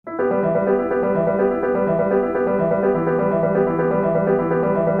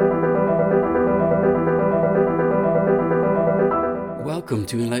Welcome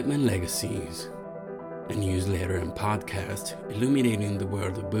to Enlightenment Legacies, a newsletter and podcast illuminating the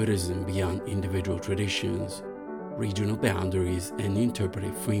world of Buddhism beyond individual traditions, regional boundaries, and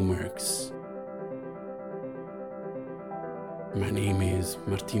interpretive frameworks. My name is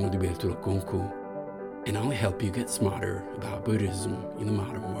Martino Di Beltulo, and I'll help you get smarter about Buddhism in the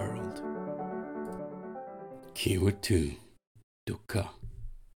modern world. Keyword 2. Duḥkha.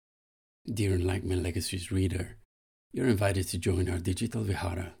 Dear Enlightenment Legacies reader, you're invited to join our digital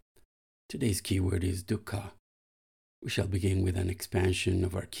vihara. Today's keyword is Duḥkha. We shall begin with an expansion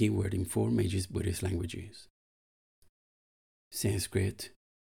of our keyword in 4 major Buddhist languages. Sanskrit,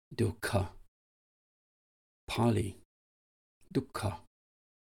 Duḥkha. Pali, Duḥkha.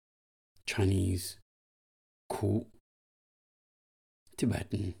 Chinese, Ku.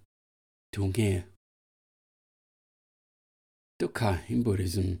 Tibetan, Duḥkha. Duḥkha in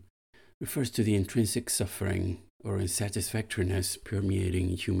Buddhism refers to the intrinsic suffering or unsatisfactoriness permeating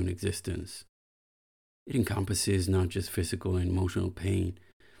human existence. It encompasses not just physical and emotional pain,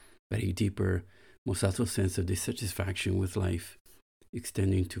 but a deeper, more subtle sense of dissatisfaction with life,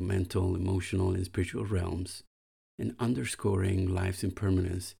 extending to mental, emotional, and spiritual realms, and underscoring life's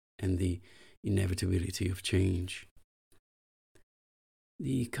impermanence and the inevitability of change.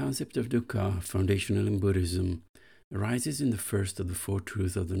 The concept of Duḥkha, foundational in Buddhism, arises in the first of the 4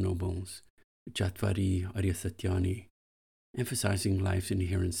 truths of the Nobles, Chatvari Aryasatyani, emphasizing life's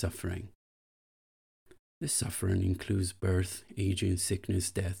inherent suffering. This suffering includes birth, aging,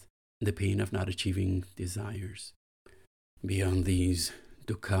 sickness, death, and the pain of not achieving desires. Beyond these,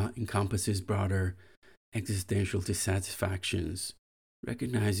 Duḥkha encompasses broader existential dissatisfactions,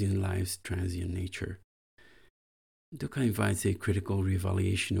 recognizing life's transient nature. Duḥkha invites a critical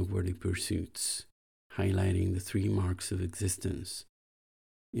reevaluation of worldly pursuits, highlighting the 3 marks of existence: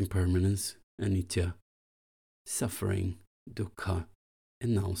 impermanence, anicca, suffering, dukkha,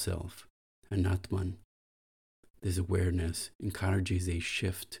 and non-self, anatman. This awareness encourages a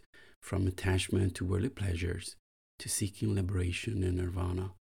shift from attachment to worldly pleasures to seeking liberation and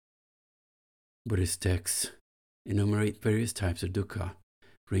nirvana. Buddhist texts enumerate various types of dukkha,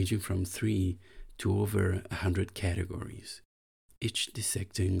 ranging from 3 to over 100 categories, each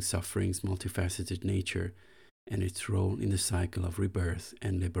dissecting suffering's multifaceted nature and its role in the cycle of rebirth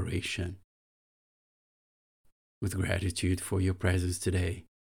and liberation. With gratitude for your presence today,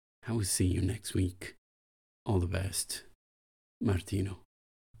 I will see you next week. All the best. Martino.